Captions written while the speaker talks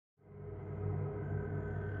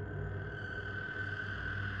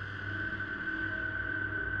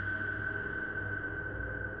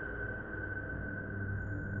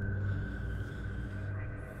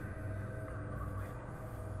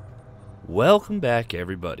Welcome back,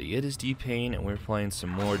 everybody. It is DPayne, and we're playing some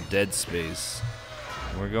more Dead Space.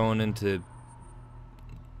 We're going into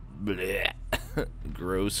bleh,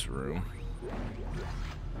 gross room.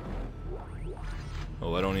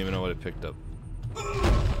 Oh, I don't even know what I picked up.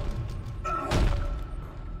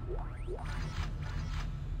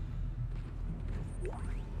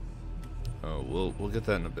 Oh, we'll get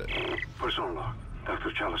that in a bit. Person log,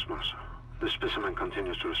 Dr. Chalice Mercer. The specimen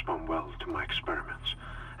continues to respond well to my experiments.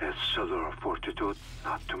 Its cellular fortitude,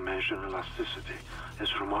 not to mention elasticity, is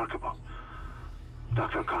remarkable.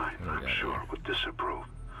 Dr. Kine, I'm sure, would disapprove.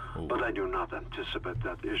 Ooh. But I do not anticipate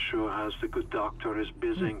that issue as the good doctor is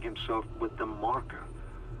busying himself with the marker.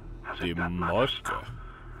 The marker?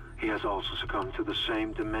 He has also succumbed to the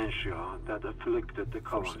same dementia that afflicted the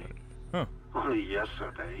colony. Huh. Only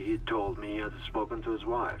yesterday he told me he had spoken to his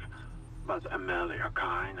wife. But Amelia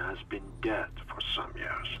Kine has been dead for some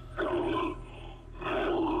years.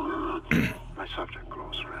 My subject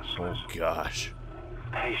grows restless. Oh gosh.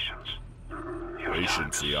 Patience. Your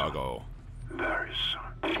Patience, time is Iago. very soon.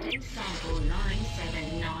 Adding sample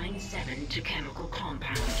 9797 to chemical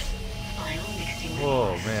compound. Final mixing.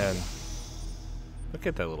 Oh man. Look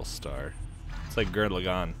at that little star. It's like Gurren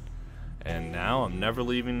Lagann. And now I'm never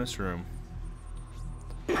leaving this room.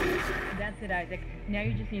 That's it, Isaac. Now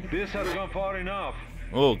you just need to... This has gone far enough.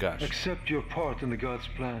 Oh gosh. Accept your part in the God's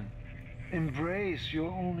plan. Embrace your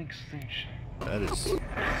own extinction. That is...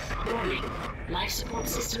 Warning. Life support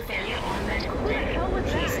system failure on medical What the deck. hell was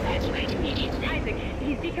Please that? evacuate immediately. Isaac,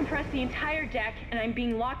 he's decompressed the entire deck, and I'm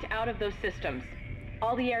being locked out of those systems.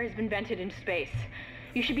 All the air has been vented into space.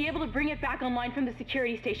 You should be able to bring it back online from the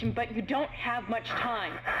security station, but you don't have much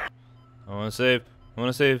time. I wanna save. I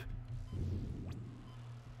wanna save.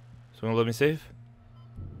 Someone let me save?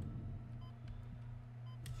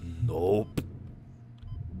 Nope.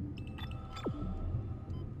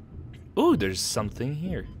 Ooh, there's something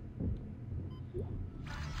here.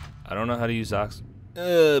 I don't know how to use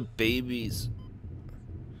babies.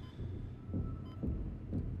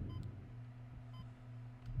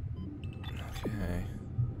 Okay.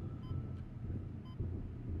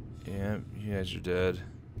 Yeah, you guys are dead.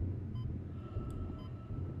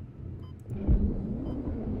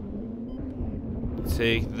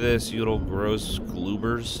 Take this, you little gross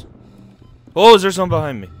gloobers. Oh, is there someone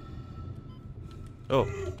behind me? Oh.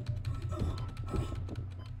 Okay.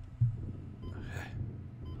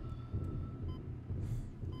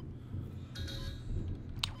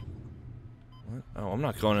 What? Oh, I'm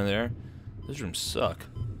not going in there. Those rooms suck.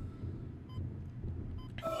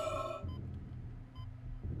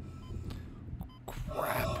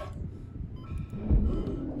 Crap.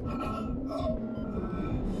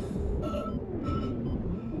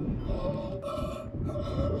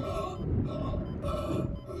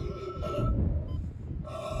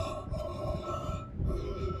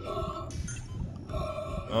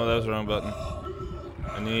 Oh, that was the wrong button.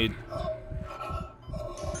 I need...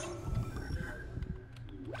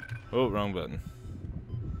 Oh, wrong button.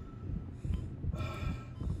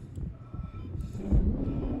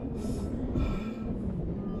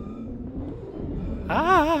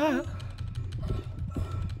 Ah!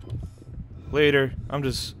 Later. I'm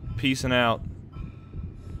just peacing out.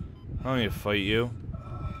 I don't need to fight you.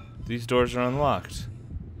 These doors are unlocked.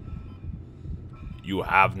 You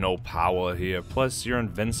have no power here. Plus, you're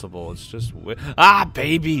invincible. It's just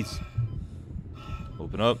babies!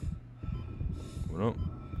 Open up. Open up.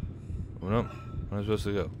 Open up. Where am I supposed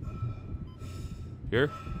to go?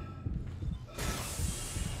 Here?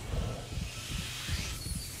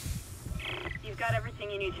 You've got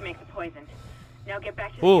everything you need to make the poison. Now get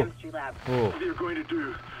back to the chemistry lab. Oh. What are you going to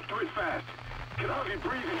do? Do it fast. Can hardly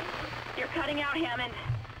breathe. You're cutting out, Hammond.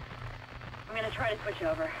 I'm gonna try to switch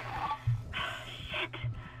over. Shit.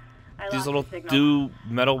 I These lost little the signal. do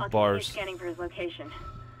metal I'll bars. continue scanning for his location.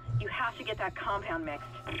 You have to get that compound mixed.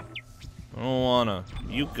 I don't wanna.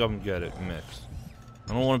 You come get it mixed.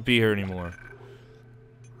 I don't wanna be here anymore.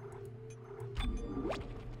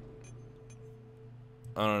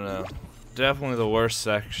 I don't know. Definitely the worst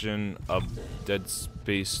section of Dead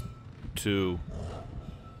Space 2.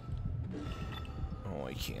 Oh,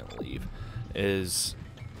 I can't leave. Is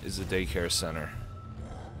the daycare center.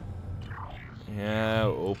 Yeah,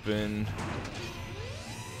 open.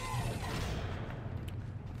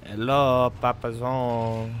 Hello,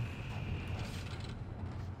 Papazon.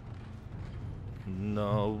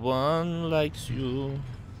 No one likes you.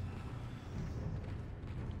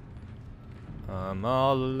 I'm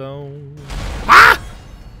all alone. Ah!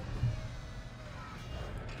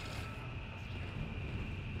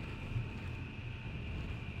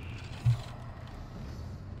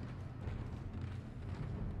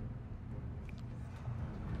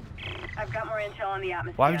 I've got more intel on the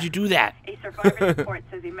atmosphere. Why would you do that? A survivor's report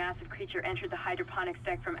says a massive creature entered the hydroponics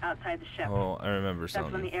deck from outside the ship. Oh, I remember That's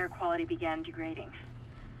when something. the air quality began degrading.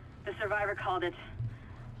 The survivor called it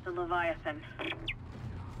the Leviathan.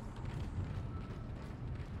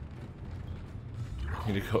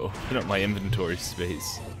 I need to go open up my inventory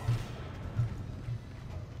space.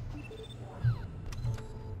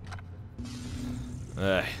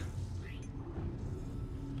 Ugh.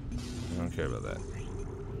 I don't care about that.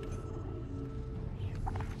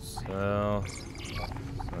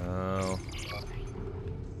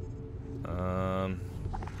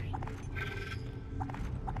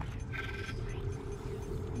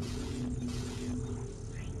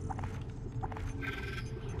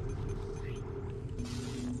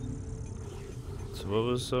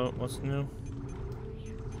 So, what's new?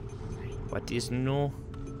 What is new?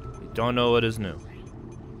 We don't know what is new.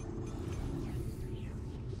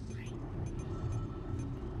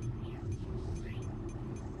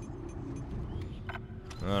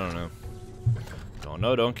 I don't know. Don't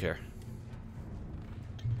know, don't care.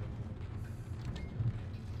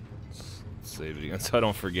 Let's save it again so I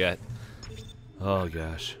don't forget. Oh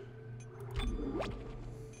gosh.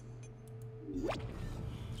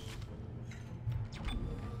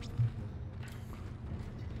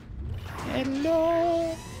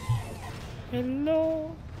 Hello.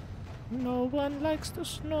 Hello. No one likes the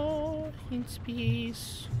snow in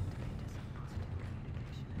space.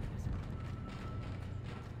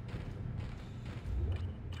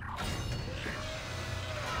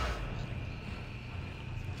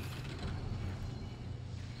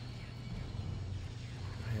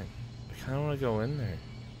 I kind of want to go in there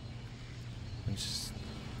and just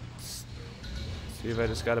see if I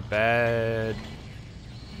just got a bad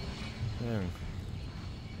thing.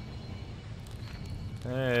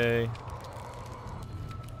 Hey.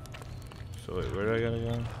 So wait, where do I gotta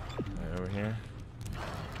go? Right over here.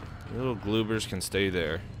 The little gloobers can stay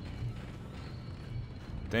there.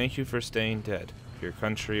 Thank you for staying dead. Your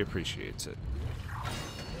country appreciates it.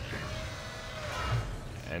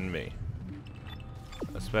 And me.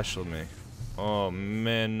 Especially me. Oh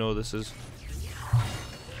man, no, this is...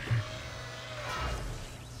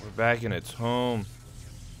 We're back in its home.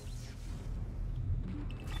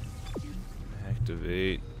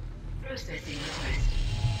 Activate. Processing request.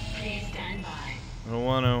 Please stand by. I don't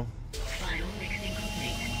want to. Final mixing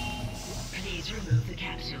complete. Please remove the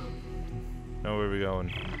capsule. Now where are we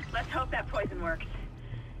going? Let's hope that poison works.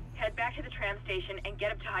 Head back to the tram station and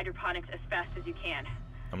get up to hydroponics as fast as you can.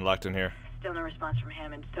 I'm locked in here. Still no response from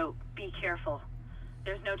Hammond, so be careful.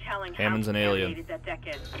 There's no telling Hammond's how an alien. contaminated that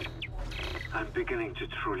deck is. I'm beginning to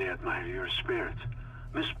truly admire your spirit,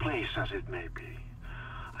 misplaced as it may be.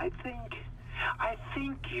 I think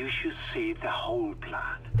you should see the whole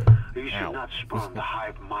plan. You should Ow. not spurn the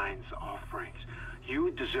hive mind's offerings. You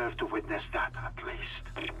deserve to witness that at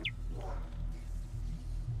least.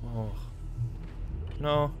 Oh.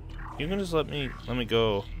 No. You can just let me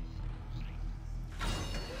go.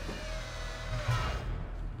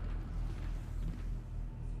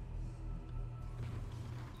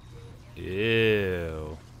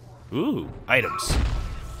 Ew. Ooh, items.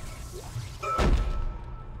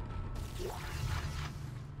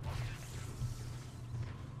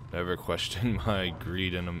 Never question my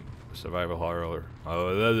greed in a survival horror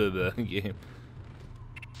game.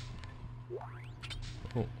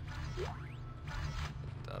 Oh.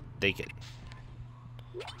 I'll take it.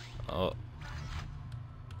 Oh.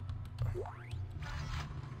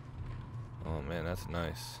 Oh man, that's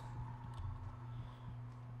nice.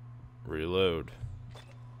 Reload.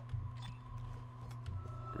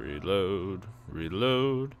 Reload.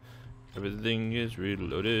 Reload. Everything is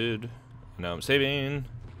reloaded. Now I'm saving.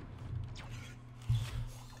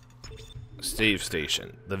 Save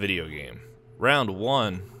station. The video game. Round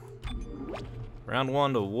 1. Round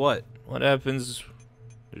 1 to what? What happens?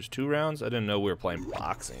 There's 2 rounds? I didn't know we were playing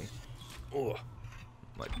boxing. Oh,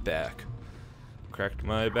 my back. Cracked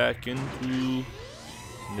my back into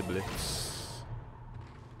niblets.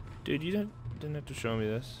 Dude, you didn't have to show me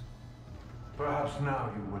this. Perhaps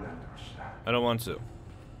now you will understand. I don't want to.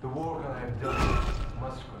 The work I have done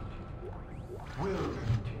must continue. Will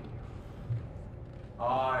continue.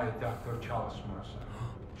 I, Dr. Charles Mercer,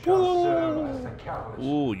 shall serve as the catalyst.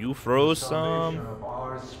 Ooh, you froze for the salvation some. of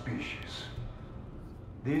our species.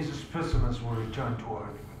 These specimens will return to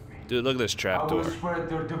Earth with me. Dude, look at this I trapdoor. will spread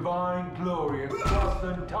their divine glory across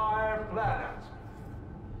the entire planet.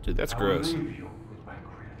 Dude, that's I gross. will leave you with my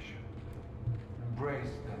creation.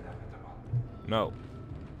 Embrace the inevitable. No.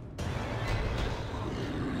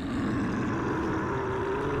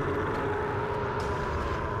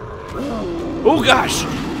 Oh gosh!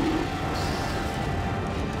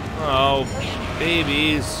 Oh,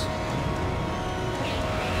 babies.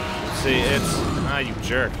 See, it's... Ah, you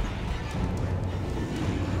jerk.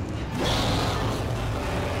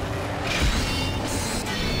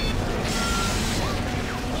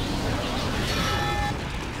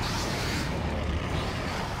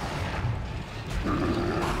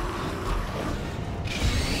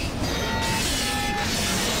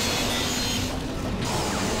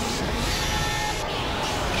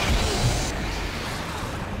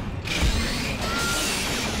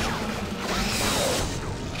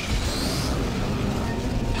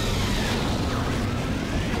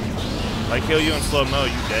 If I kill you in slow-mo,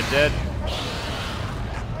 you dead?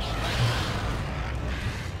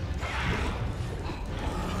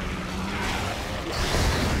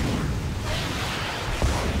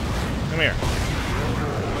 Come here.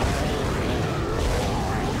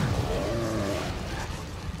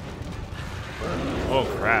 Oh,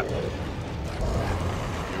 crap.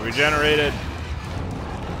 You regenerated.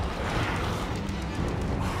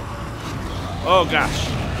 Oh, gosh.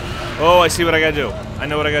 Oh, I see what I gotta do. I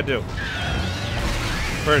know what I gotta do.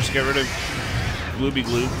 First, get rid of Glooby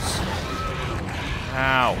Gloobs.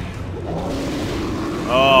 Ow.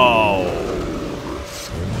 Oh.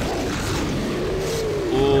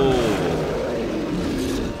 Ooh.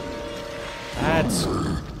 That's...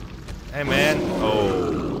 Hey, man.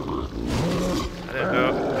 Oh. I didn't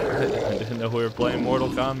know. I didn't know we were playing Mortal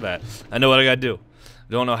Kombat. I know what I gotta do.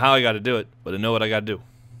 I don't know how I gotta do it, but I know what I gotta do.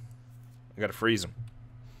 I gotta freeze him.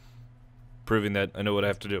 Proving that I know what I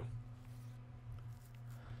have to do.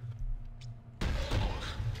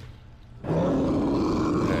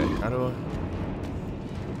 Okay, how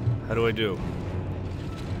do I do?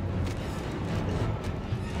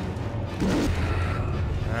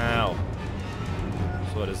 Ow.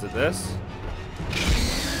 So what is it, this?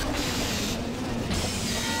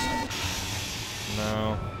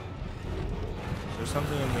 No. Is there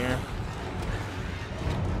something in here?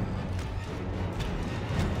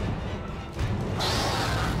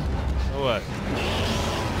 So what?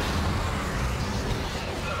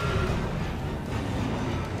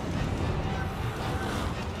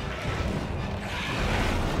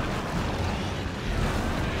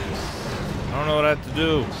 I don't know what I have to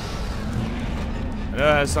do. I know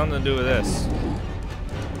it has something to do with this.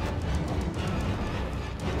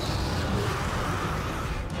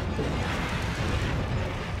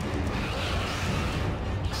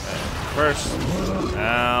 First.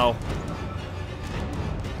 Ow.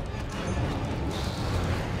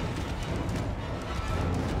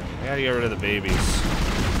 I gotta get rid of the babies.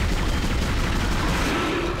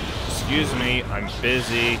 Excuse me, I'm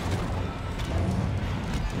busy.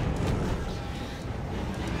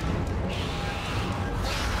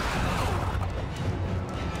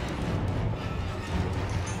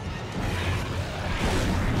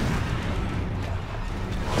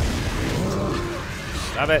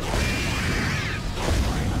 Stop it.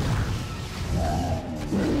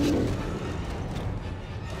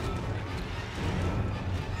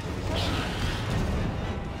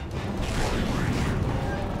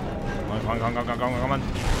 Come on.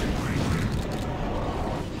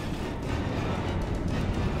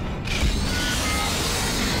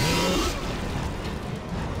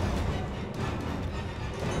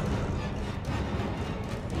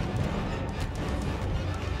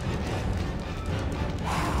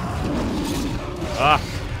 Ah!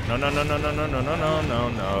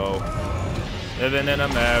 No. Living in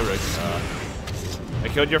America. I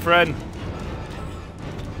killed your friend.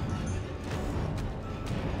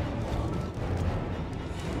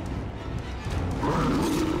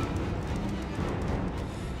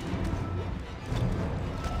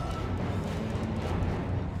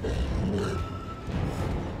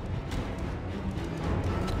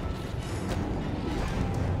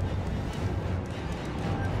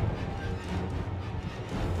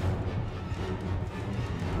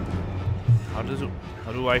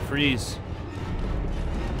 How do I freeze?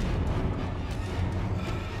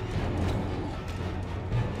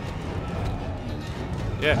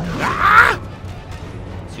 Yeah. Ah!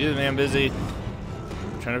 Excuse me, I'm busy.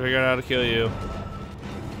 I'm trying to figure out how to kill you.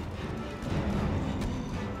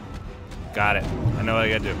 Got it. I know what I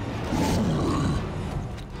gotta do.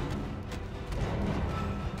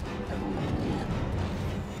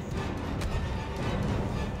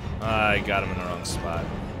 I got him in the wrong spot.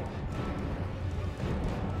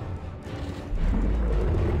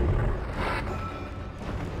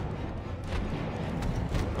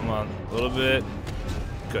 Come on, a little bit.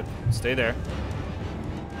 Good. Stay there.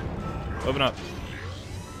 Open up.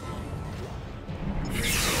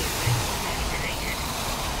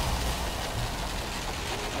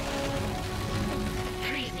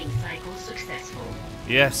 Freezing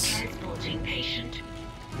Yes. Transporting patient.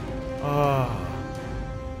 Oh.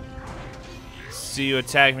 See you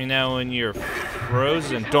attack me now when you're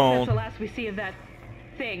frozen. That's Don't. the last we see of that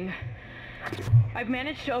thing. I've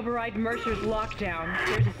managed to override Mercer's lockdown.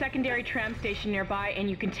 There's a secondary tram station nearby, and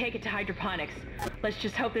you can take it to hydroponics. Let's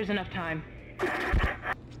just hope there's enough time.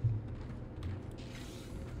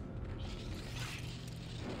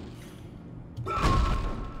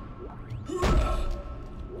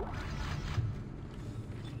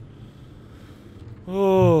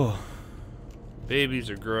 Oh, babies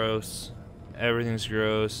are gross. Everything's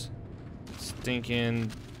gross.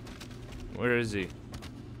 Stinking. Where is he?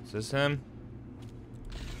 Is this him?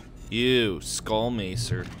 You, Skull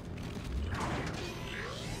Macer.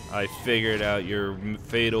 I figured out your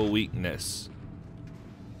fatal weakness.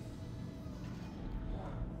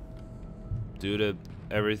 Due to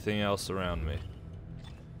everything else around me.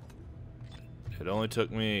 It only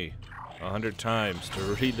took me 100 times to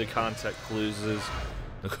read the contact clues.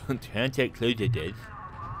 The contact clues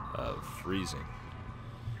of freezing.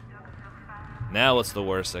 Now what's the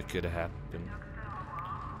worst that could happen?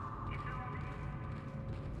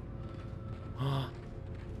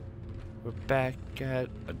 We're back at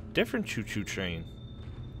a different choo-choo train.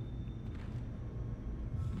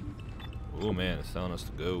 Oh man, it's telling us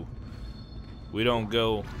to go. We don't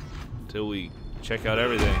go till we check out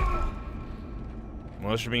everything.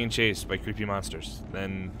 Unless you're being chased by creepy monsters.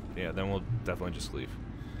 Then, yeah, then we'll definitely just leave.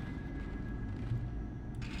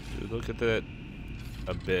 Dude, look at that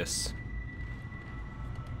abyss.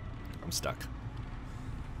 I'm stuck.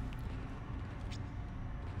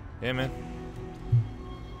 Yeah, man.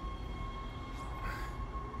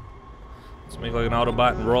 Let's make like an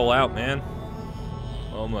Autobot and roll out, man.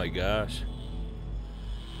 Oh my gosh.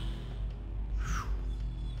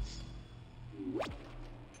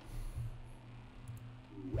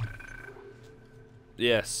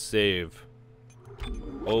 Yes, save.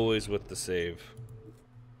 Always with the save.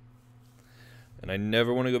 And I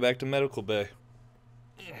never want to go back to medical bay.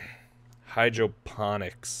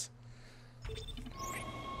 Hydroponics.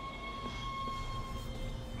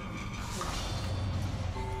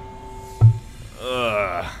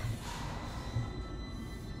 Ugh.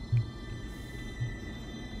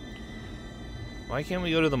 Why can't we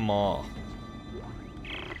go to the mall?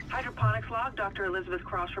 Hydroponics log, Dr. Elizabeth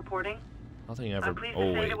Cross reporting. Nothing ever. I'm pleased Oh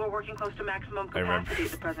to say wait, that we're working close to maximum I remember. capacity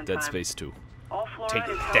at the present Dead time. Space 2. All flora Take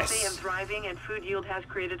is healthy this. and thriving, and food yield has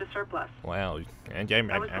created a surplus. Wow.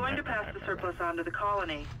 I was going to pass the surplus on to the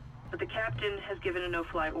colony, but the captain has given a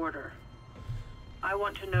no-fly order. I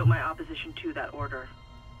want to note my opposition to that order.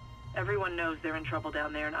 Everyone knows they're in trouble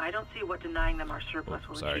down there, and I don't see what denying them our surplus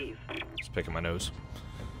will achieve. Just picking my nose.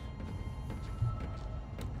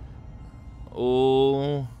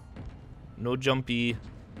 Oh, no jumpy.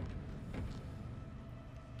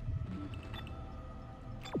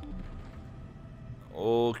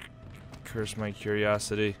 Oh, curse my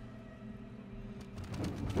curiosity.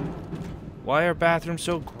 Why are bathrooms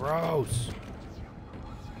so gross?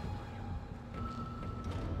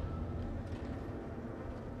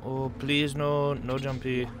 Oh, please, no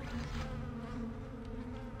jumpy.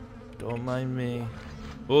 Don't mind me.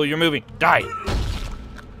 Oh, you're moving. Die!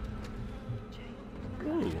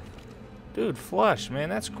 Ooh. Dude, flush, man.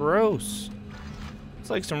 That's gross. It's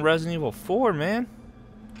like some Resident Evil 4, man.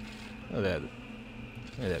 Look at that. Look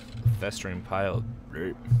at that festering pile of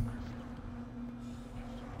dirt.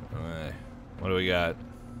 Alright. What do we got?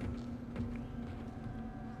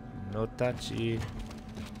 No touchy.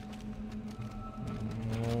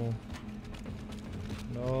 No.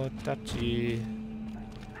 No touchy.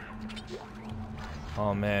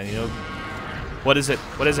 Oh man, you know. What is it?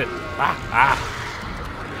 What is it? Ah!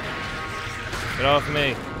 Get off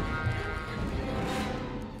me.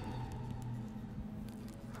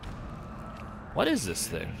 What is this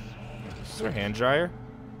thing? Is this our hand dryer?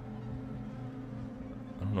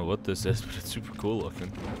 I don't know what this is, but it's super cool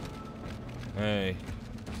looking. Hey.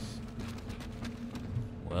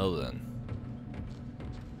 Well then.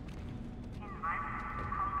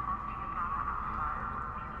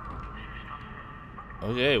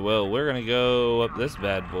 Okay, well, we're gonna go up this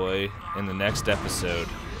bad boy in the next episode.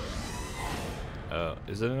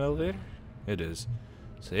 Is it an elevator? It is.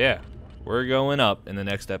 So yeah, we're going up in the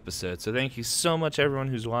next episode. So thank you so much, everyone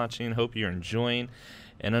who's watching. Hope you're enjoying.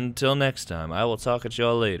 And until next time, I will talk at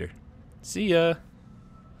y'all later. See ya!